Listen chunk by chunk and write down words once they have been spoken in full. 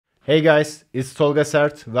Hey guys, it's Tolga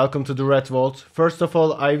SERT. Welcome to the Red Vault. First of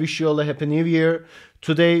all, I wish you all a happy new year.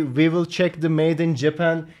 Today we will check the made in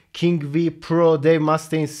Japan KV1 Pro Dave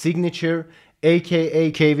Mustaine signature,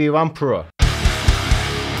 aka KV1 Pro.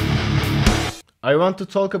 I want to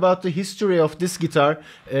talk about the history of this guitar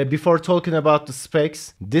before talking about the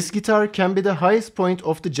specs. This guitar can be the highest point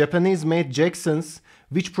of the Japanese-made Jacksons,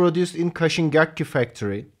 which produced in Kashin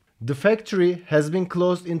factory. The factory has been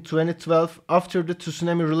closed in 2012 after the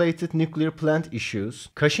tsunami-related nuclear plant issues.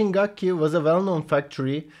 Kashin was a well-known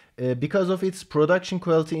factory because of its production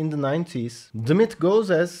quality in the 90s. The myth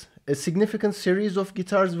goes as a significant series of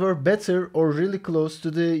guitars were better or really close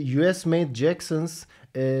to the US-made Jacksons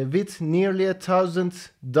with nearly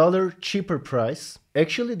 $1,000 cheaper price.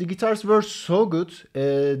 Actually, the guitars were so good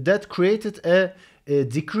that created a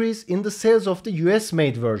decrease in the sales of the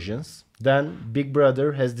US-made versions. Then Big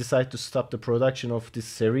Brother has decided to stop the production of this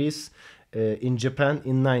series in Japan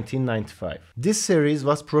in 1995. This series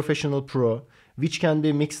was Professional Pro, which can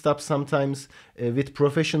be mixed up sometimes with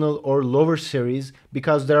Professional or Lower series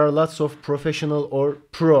because there are lots of Professional or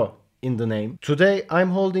Pro in the name. Today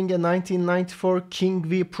I'm holding a 1994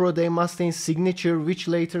 KV1 Pro Dave Mustaine signature, which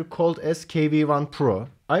later called as KV1 Pro.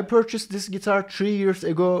 I purchased this guitar 3 years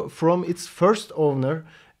ago from its first owner.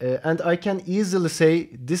 And I can easily say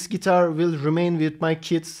this guitar will remain with my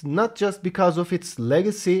kids, not just because of its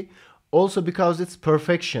legacy, also because it's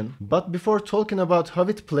perfection. But before talking about how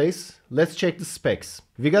it plays, let's check the specs.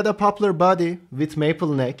 We got a poplar body with maple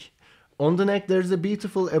neck. On the neck there's a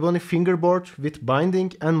beautiful ebony fingerboard with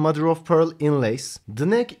binding and mother of pearl inlays. The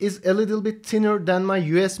neck is a little bit thinner than my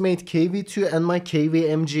US made KV2 and my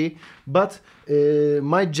KVMG, but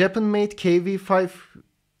my Japan made KV5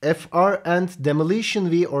 FR and Demolition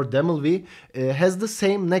V or Demel V has the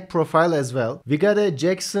same neck profile as well. We got a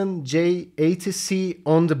Jackson J80C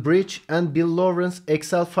on the bridge and Bill Lawrence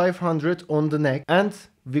XL500 on the neck. And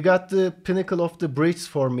we got the pinnacle of the bridge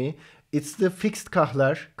for me. It's the fixed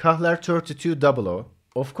Kahlar 3200.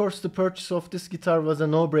 Of course, the purchase of this guitar was a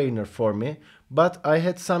no-brainer for me, but I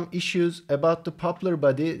had some issues about the poplar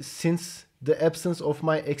body since the absence of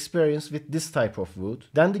my experience with this type of wood.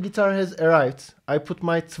 Then the guitar has arrived. I put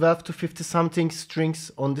my 12 to 50 something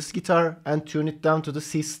strings on this guitar and tune it down to the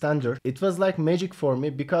C standard. It was like magic for me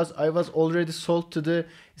because I was already sold to the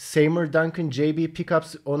Seymour Duncan JB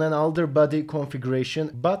pickups on an alder body configuration,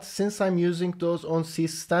 but since I'm using those on C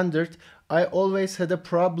standard, I always had a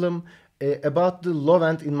problem about the low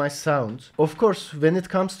end in my sound. Of course, when it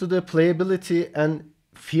comes to the playability and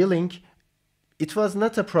feeling, it was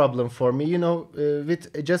not a problem for me,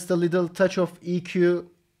 with just a little touch of EQ,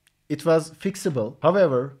 it was fixable.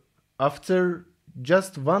 However, after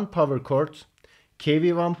just one power chord,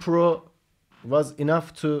 KV1 Pro was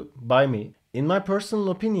enough to buy me. In my personal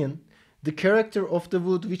opinion, the character of the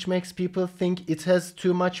wood which makes people think it has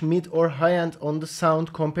too much mid or high end on the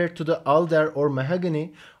sound compared to the alder or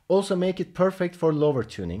mahogany also make it perfect for lower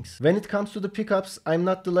tunings. When it comes to the pickups, I'm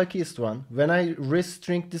not the luckiest one. When I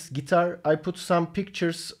restring this guitar, I put some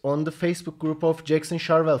pictures on the Facebook group of Jackson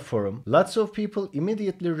Charvel forum. Lots of people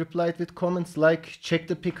immediately replied with comments like, check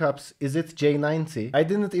the pickups, is it J90? I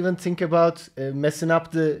didn't even think about messing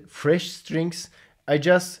up the fresh strings. I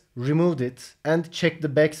just removed it and checked the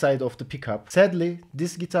backside of the pickup. Sadly,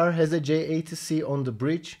 this guitar has a J80C on the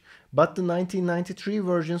bridge, but the 1993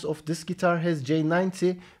 versions of this guitar has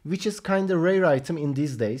J90, which is kinda rare item in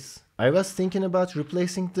these days. I was thinking about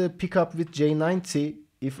replacing the pickup with J90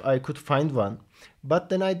 if I could find one, but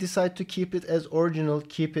then I decided to keep it as original,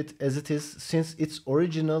 keep it as it is, since it's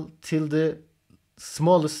original till the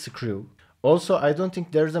smallest screw. Also, I don't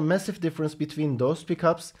think there's a massive difference between those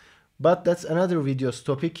pickups, but that's another video's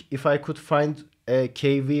topic if I could find a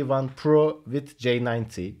KV1 Pro with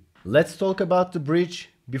J90. Let's talk about the bridge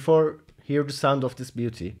before hear the sound of this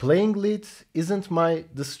beauty. Playing lead isn't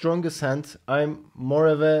the strongest hand. I'm more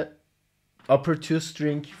of a upper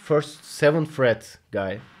 2-string first 7 fret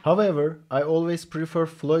guy. However, I always prefer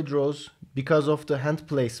Floyd Rose because of the hand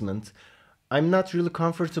placement. I'm not really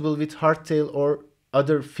comfortable with hardtail or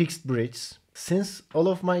other fixed bridges. Since all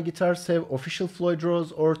of my guitars have official Floyd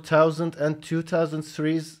Rose or 1000 and 2000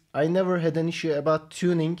 series, I never had an issue about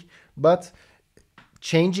tuning, but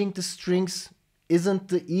changing the strings isn't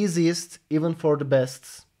the easiest even for the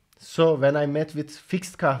bests. So when I met with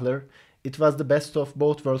fixed Kahlar, it was the best of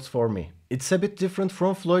both worlds for me. It's a bit different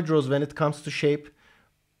from Floyd Rose when it comes to shape,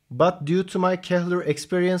 but due to my Kahlar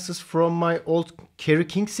experiences from my old Kerry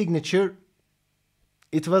King signature,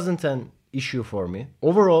 it wasn't an issue for me.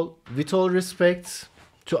 Overall, with all respect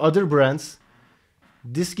to other brands,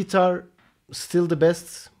 this guitar still the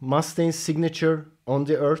best Mustaine signature on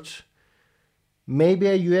the earth. maybe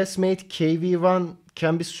a US made KV1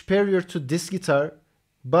 can be superior to this guitar,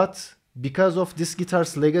 but because of this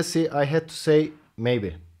guitar's legacy, I had to say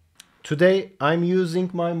maybe. Today I'm using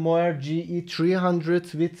my Moer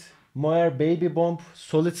GE300 with Moer Baby Bomb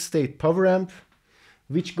solid state power amp,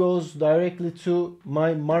 which goes directly to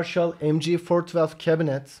my Marshall MG412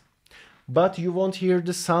 cabinet. But you won't hear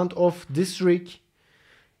the sound of this rig.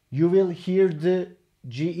 You will hear the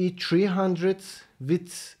GE300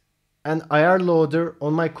 with an IR loader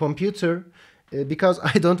on my computer, because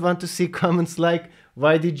I don't want to see comments like,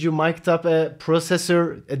 why did you mic'd up a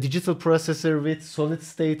processor, a digital processor with solid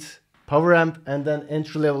state power amp and then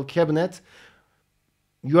entry level cabinet.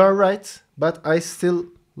 You are right, but I still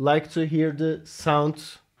like to hear the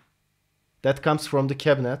sound that comes from the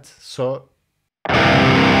cabinet. So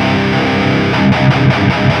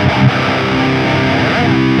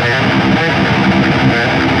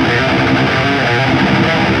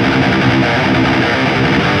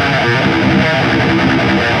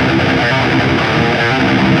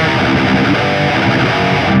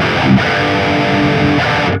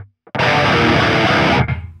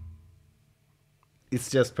it's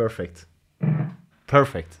just perfect.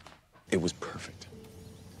 Perfect. It was perfect.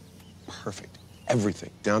 Perfect.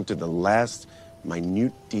 Everything, down to the last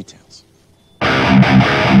minute details.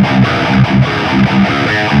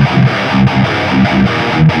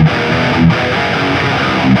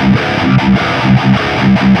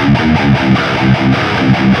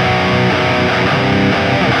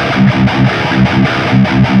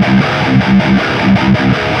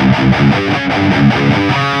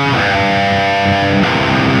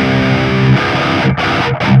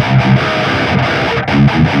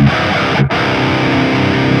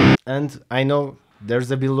 And I know there's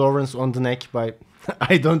a Bill Lawrence on the neck, but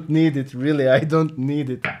I don't need it, really, I don't need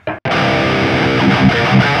it.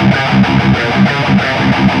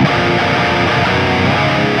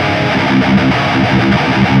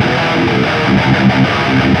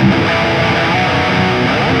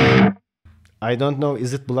 I don't know,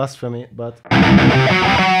 is it blasphemy, but...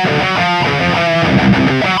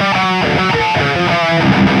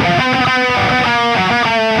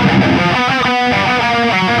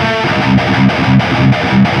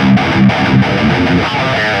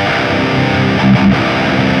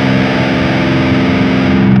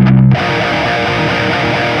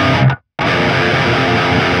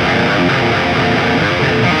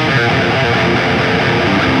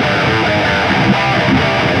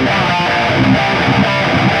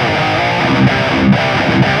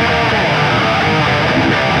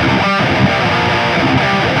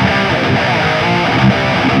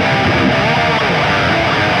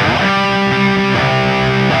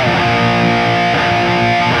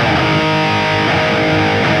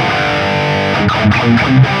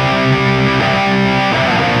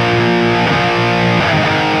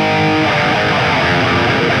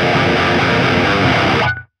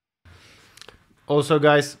 Also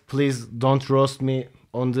guys, please don't roast me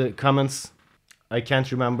on the comments. I can't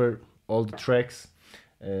remember all the tracks.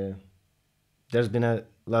 There's been a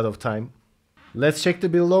lot of time. Let's check the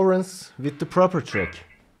Bill Lawrence with the proper track.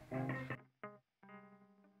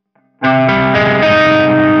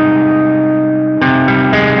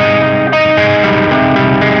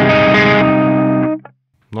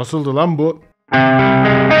 Nasıldı lan bu?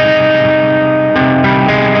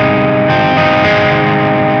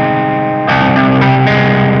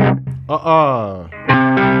 Aa.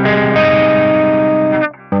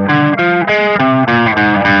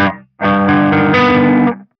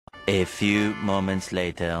 A few moments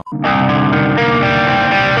later.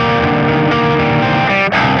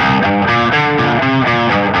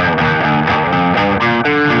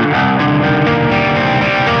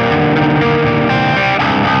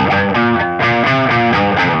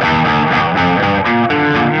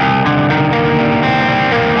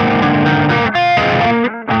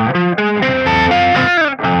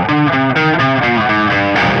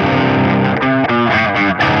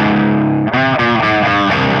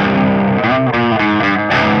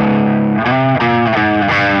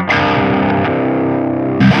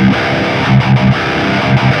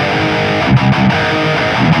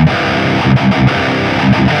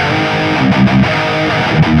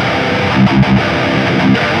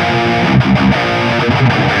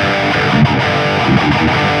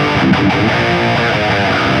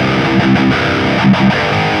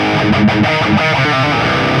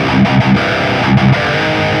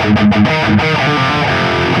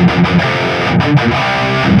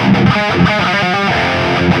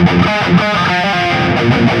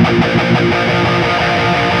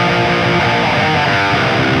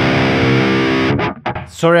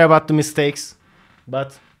 Sorry about the mistakes,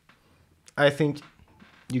 but I think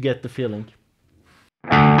you get the feeling.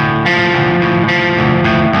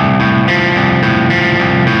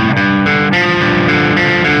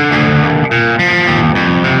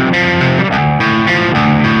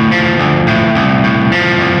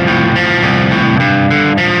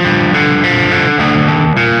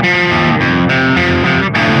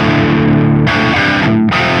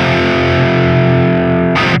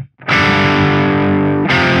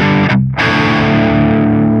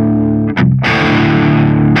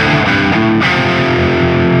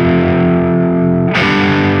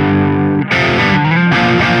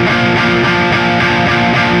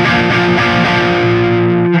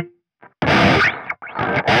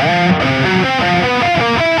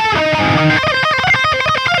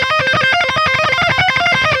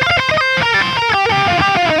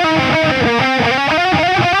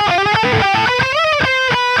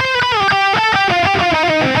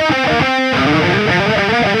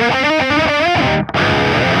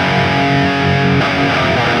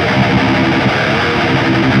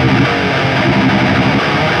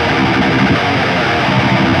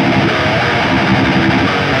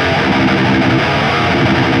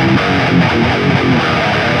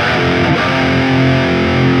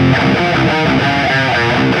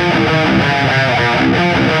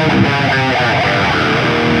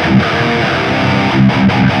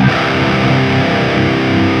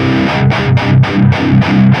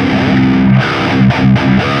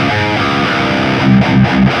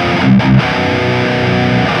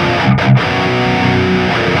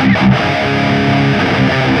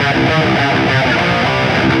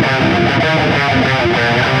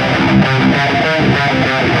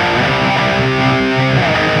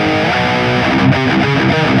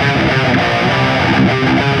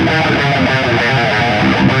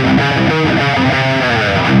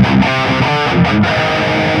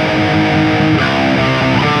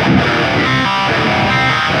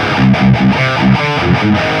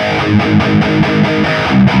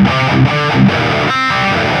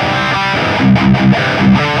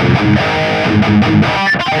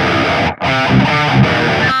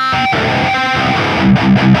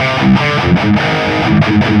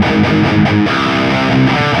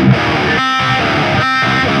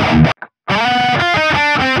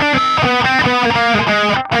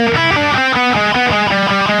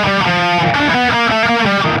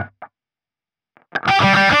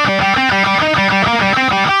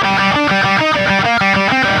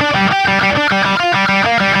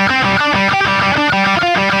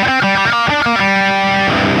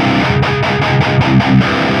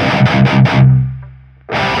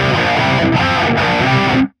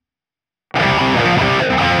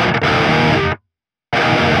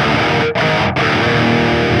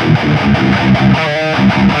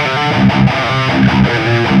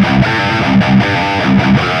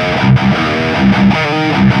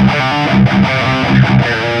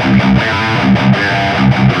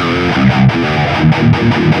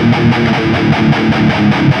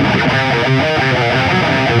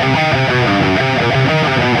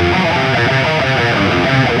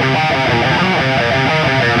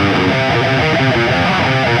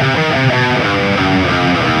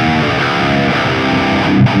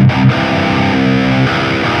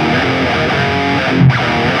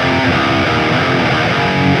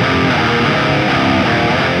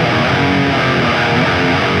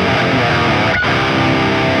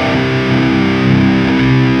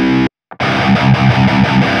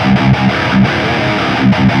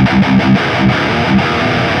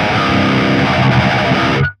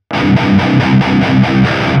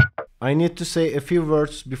 I need to say a few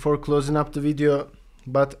words before closing up the video,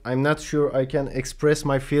 but I'm not sure I can express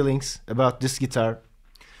my feelings about this guitar.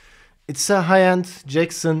 It's a high-end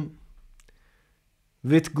Jackson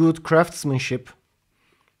with good craftsmanship,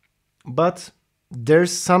 but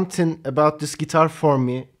there's something about this guitar for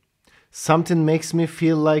me. Something makes me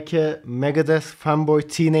feel like a Megadeth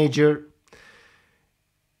fanboy teenager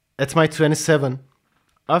at my 27.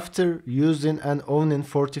 After using and owning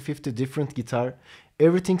 40-50 different guitar,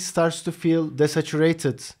 everything starts to feel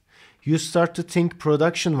desaturated. You start to think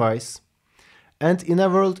production-wise. And in a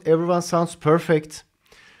world everyone sounds perfect,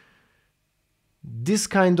 this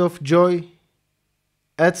kind of joy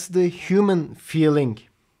adds the human feeling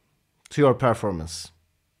to your performance.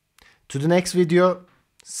 To the next video,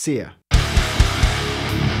 see ya.